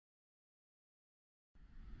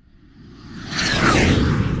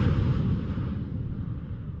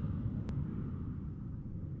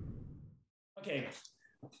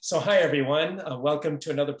So hi, everyone. Welcome to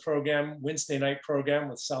another program, Wednesday night program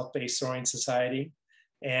with South Bay Soaring Society.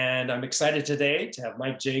 And I'm excited today to have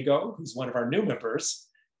Mike Jagoe, who's one of our new members.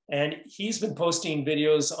 And he's been posting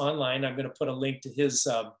videos online. I'm going to put a link to his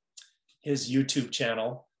YouTube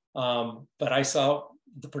channel. But I saw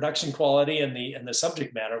the production quality and the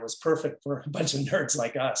subject matter was perfect for a bunch of nerds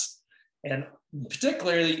like us. And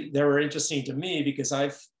particularly, they were interesting to me because I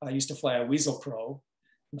used to fly a Weasel Pro.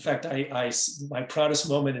 In fact, my proudest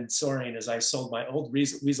moment in soaring is I sold my old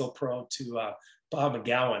Weasel Pro to Bob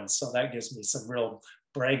McGowan. So that gives me some real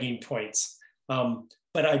bragging points.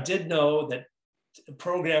 But I did know that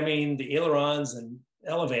programming the ailerons and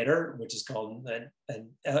elevator, which is called an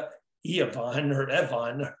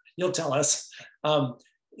Elevon, you'll tell us,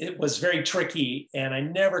 it was very tricky. And I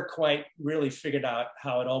never quite really figured out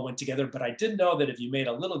how it all went together. But I did know that if you made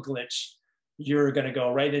a little glitch, you're going to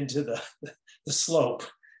go right into the slope.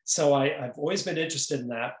 So I've always been interested in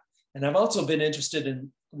that. And I've also been interested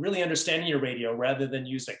in really understanding your radio rather than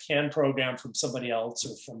use a canned program from somebody else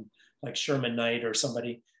or from like Sherman Knight or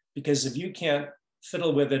somebody, because if you can't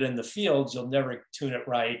fiddle with it in the field, you'll never tune it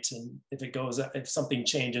right. And if something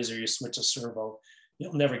changes or you switch a servo,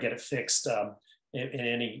 you'll never get it fixed in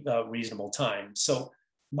any reasonable time. So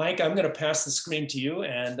Mike, I'm going to pass the screen to you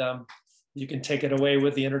and you can take it away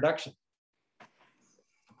with the introduction.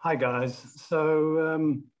 Hi guys.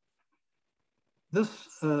 So this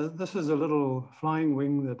is a little flying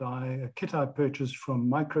wing a kit I purchased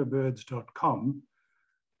from microbirds.com,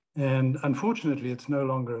 and unfortunately it's no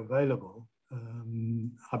longer available.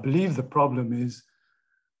 I believe the problem is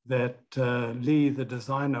that Lee, the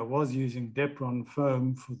designer, was using Depron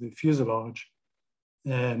foam for the fuselage,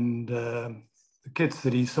 and the kits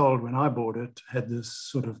that he sold when I bought it had this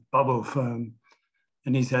sort of bubble foam,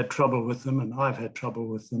 and he's had trouble with them, and I've had trouble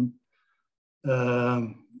with them.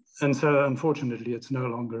 And so unfortunately, it's no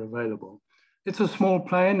longer available. It's a small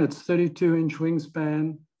plane, it's 32-inch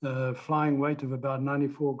wingspan, flying weight of about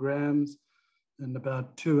 94 grams, and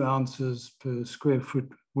about 2 ounces per square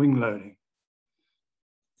foot wing loading.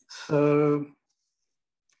 So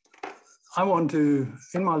I want to,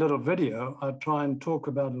 in my little video, I try and talk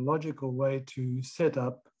about a logical way to set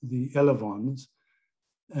up the Elevons.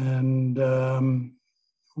 And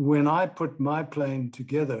when I put my plane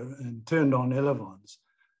together and turned on Elevons,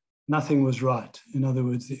 nothing was right. In other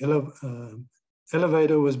words, the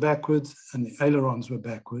elevator was backwards and the ailerons were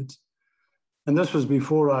backwards. And this was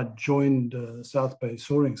before I joined South Bay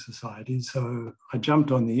Soaring Society. So I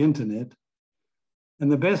jumped on the internet. And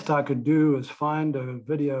the best I could do was find a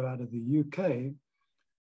video out of the UK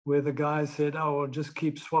where the guy said, oh, well, just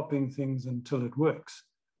keep swapping things until it works.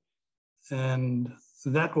 And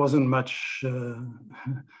that wasn't much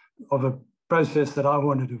of a process that I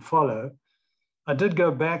wanted to follow. I did go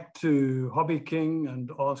back to Hobby King and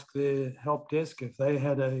ask their help desk if they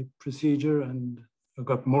had a procedure, and I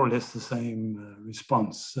got more or less the same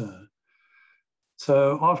response.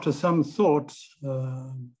 So after some thought,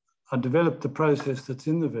 I developed the process that's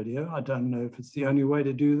in the video. I don't know if it's the only way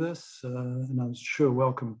to do this, and I'm sure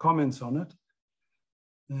welcome comments on it.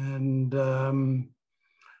 And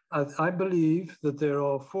I believe that there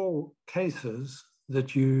are 4 cases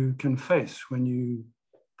that you can face when you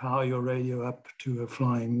power your radio up to a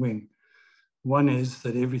flying wing. One is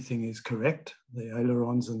that everything is correct. The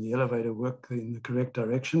ailerons and the elevator work in the correct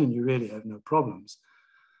direction and you really have no problems.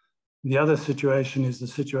 The other situation is the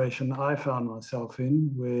situation I found myself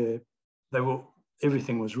in where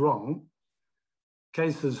everything was wrong.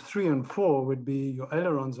 Cases 3 and 4 would be your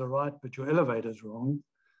ailerons are right, but your elevator's wrong,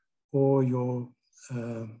 or your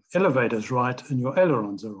elevator's right and your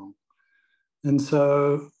ailerons are wrong. And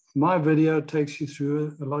so my video takes you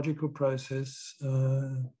through a logical process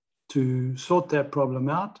to sort that problem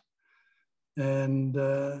out. And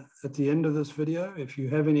at the end of this video, if you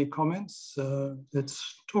have any comments,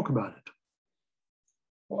 let's talk about it.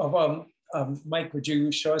 Well, Mike, would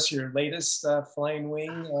you show us your latest flying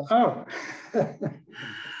wing? Oh,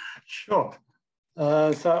 sure.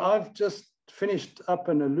 So I've just finished up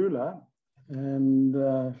an Alula, and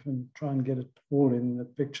try and get it all in the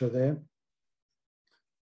picture there.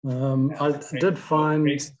 I did find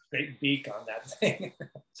great beak on that thing.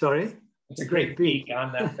 Sorry, it's a great beak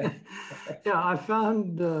on that thing. Yeah, I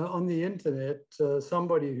found on the internet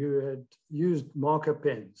somebody who had used marker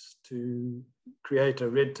pens to create a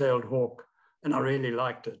red-tailed hawk, and I really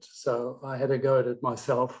liked it. So I had a go at it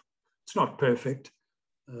myself. It's not perfect.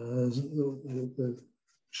 The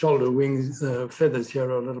shoulder wings feathers here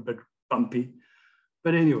are a little bit bumpy,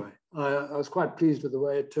 but anyway, I was quite pleased with the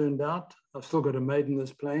way it turned out. I've still got a mate in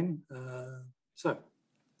this plane.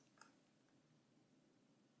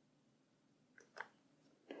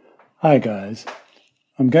 Hi guys,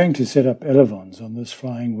 I'm going to set up Elevons on this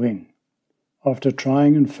flying wing. After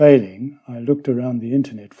trying and failing, I looked around the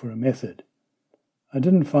internet for a method. I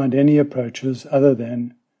didn't find any approaches other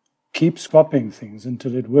than keep swapping things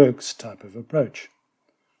until it works type of approach.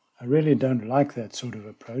 I really don't like that sort of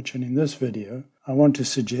approach, and in this video I want to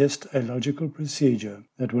suggest a logical procedure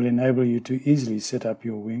that will enable you to easily set up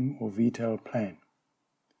your wing or VTOL plane.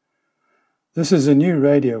 This is a new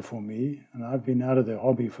radio for me, and I've been out of the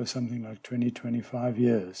hobby for something like 20-25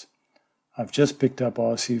 years. I've just picked up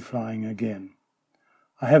RC flying again.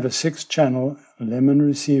 I have a 6-channel Lemon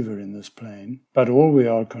receiver in this plane, but all we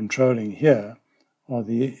are controlling here are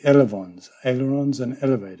the Elevons, ailerons and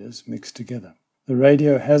elevators mixed together. The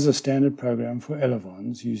radio has a standard program for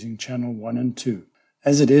Elevons using channel 1 and 2.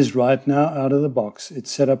 As it is right now out of the box,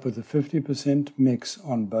 it's set up with a 50% mix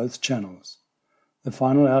on both channels. The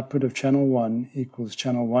final output of channel 1 equals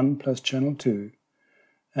channel 1 plus channel 2,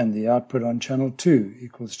 and the output on channel 2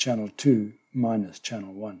 equals channel 2 minus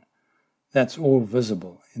channel 1. That's all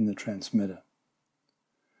visible in the transmitter.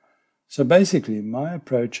 So basically, my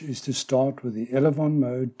approach is to start with the Elevon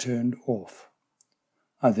mode turned off.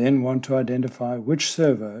 I then want to identify which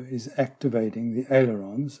servo is activating the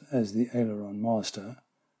ailerons as the aileron master,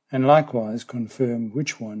 and likewise confirm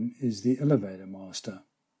which one is the elevator master.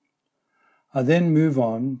 I then move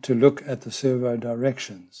on to look at the servo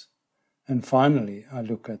directions, and finally I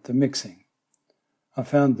look at the mixing. I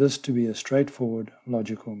found this to be a straightforward,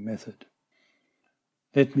 logical method.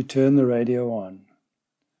 Let me turn the radio on.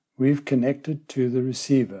 We've connected to the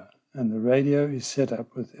receiver, and the radio is set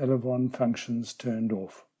up with Elevon functions turned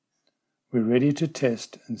off. We're ready to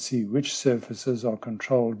test and see which surfaces are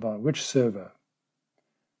controlled by which servo.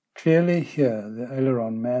 Clearly here the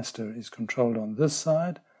aileron master is controlled on this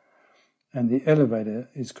side, and the elevator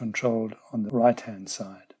is controlled on the right-hand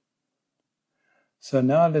side. So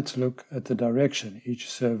now let's look at the direction each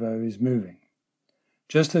servo is moving,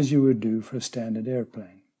 just as you would do for a standard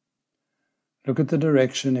airplane. Look at the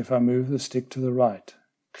direction if I move the stick to the right.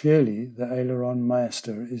 Clearly the aileron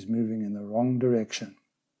master is moving in the wrong direction.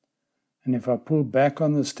 And if I pull back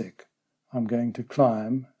on the stick, I'm going to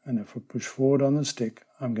climb, and if I push forward on the stick,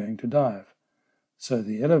 I'm going to dive. So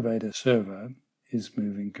the elevator servo is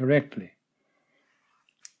moving correctly.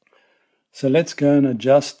 So let's go and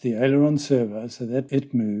adjust the aileron servo so that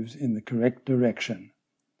it moves in the correct direction.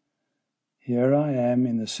 Here I am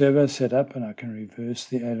in the servo setup, and I can reverse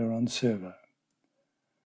the aileron servo.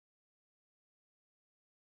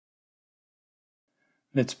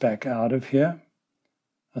 Let's back out of here.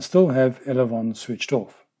 I still have Elevon switched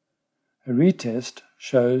off. A retest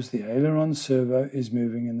shows the aileron servo is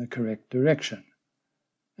moving in the correct direction.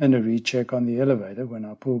 And a recheck on the elevator, when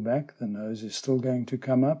I pull back, the nose is still going to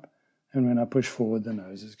come up, and when I push forward, the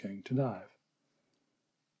nose is going to dive.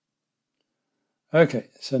 Okay,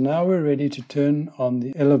 so now we're ready to turn on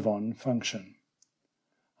the Elevon function.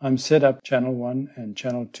 I'm set up channel 1 and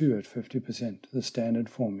channel 2 at 50%, the standard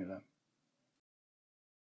formula.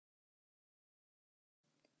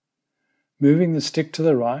 Moving the stick to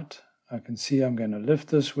the right, I can see I'm going to lift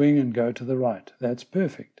this wing and go to the right. That's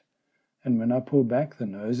perfect. And when I pull back, the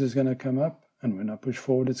nose is going to come up, and when I push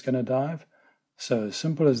forward, it's going to dive. So as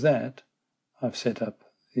simple as that, I've set up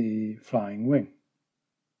the flying wing.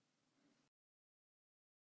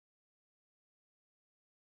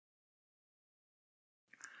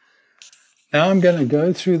 Now I'm going to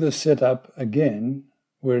go through the setup again,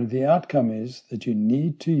 where the outcome is that you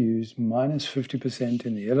need to use minus 50%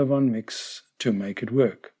 in the Elevon mix to make it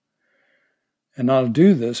work. And I'll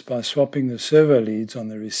do this by swapping the servo leads on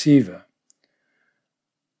the receiver.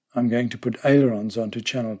 I'm going to put ailerons onto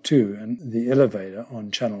channel 2 and the elevator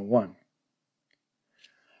on channel 1.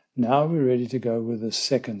 Now we're ready to go with the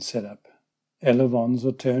second setup. Elevons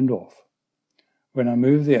are turned off. When I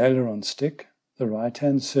move the aileron stick, the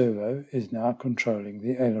right-hand servo is now controlling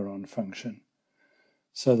the aileron function.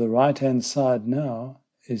 So the right-hand side now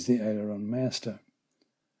is the aileron master.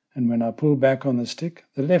 And when I pull back on the stick,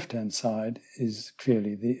 the left-hand side is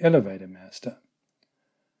clearly the elevator master.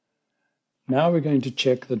 Now we're going to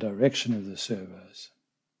check the direction of the servos.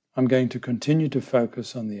 I'm going to continue to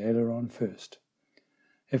focus on the aileron first.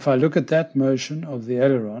 If I look at that motion of the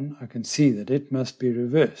aileron, I can see that it must be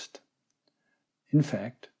reversed. In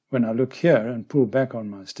fact, when I look here and pull back on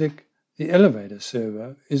my stick, the elevator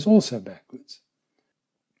servo is also backwards.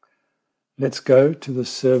 Let's go to the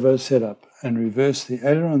servo setup and reverse the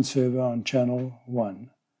aileron servo on channel 1.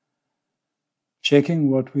 Checking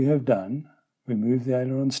what we have done, we move the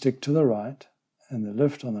aileron stick to the right, and the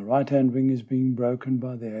lift on the right-hand wing is being broken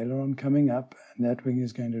by the aileron coming up, and that wing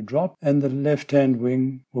is going to drop, and the left-hand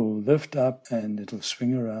wing will lift up and it'll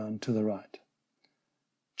swing around to the right.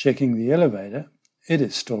 Checking the elevator, it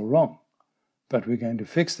is still wrong, but we're going to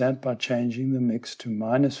fix that by changing the mix to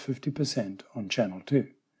minus 50% on channel 2.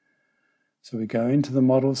 So we go into the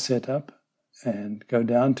model setup and go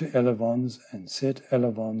down to Elevons and set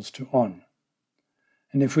Elevons to on.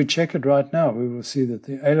 And if we check it right now, we will see that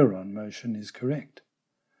the aileron motion is correct.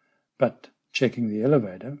 But checking the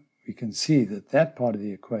elevator, we can see that that part of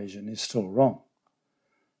the equation is still wrong.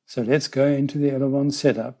 So let's go into the Elevon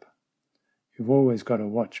setup. You've always got to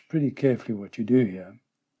watch pretty carefully what you do here.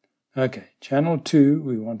 Okay, channel 2,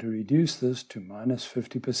 we want to reduce this to minus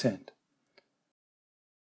 50%.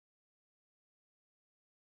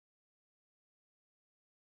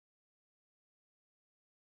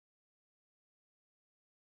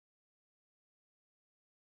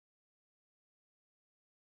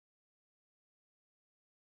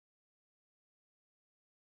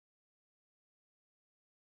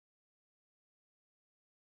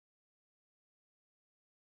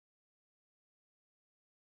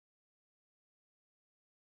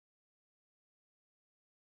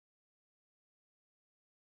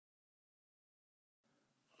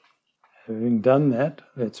 Having done that,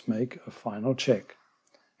 let's make a final check.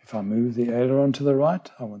 If I move the aileron to the right,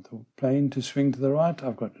 I want the plane to swing to the right.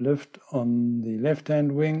 I've got lift on the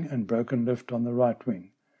left-hand wing and broken lift on the right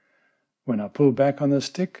wing. When I pull back on the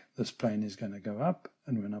stick, this plane is going to go up,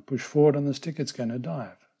 and when I push forward on the stick, it's going to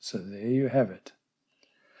dive. So there you have it.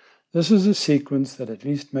 This is a sequence that at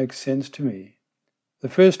least makes sense to me. The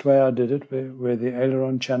first way I did it, where the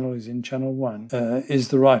aileron channel is in channel 1, is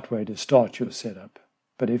the right way to start your setup.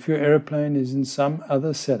 But if your aeroplane is in some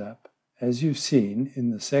other setup, as you've seen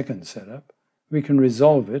in the second setup, we can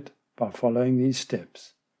resolve it by following these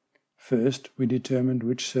steps. First, we determined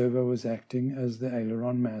which servo was acting as the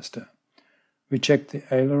aileron master. We checked the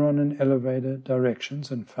aileron and elevator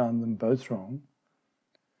directions and found them both wrong.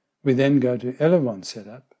 We then go to Elevon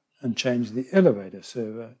Setup and change the elevator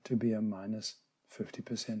servo to be a minus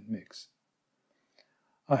 50% mix.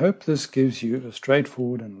 I hope this gives you a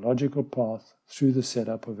straightforward and logical path through the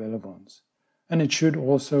setup of Elevons, and it should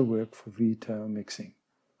also work for V-tail mixing.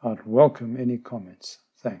 I'd welcome any comments.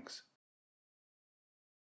 Thanks.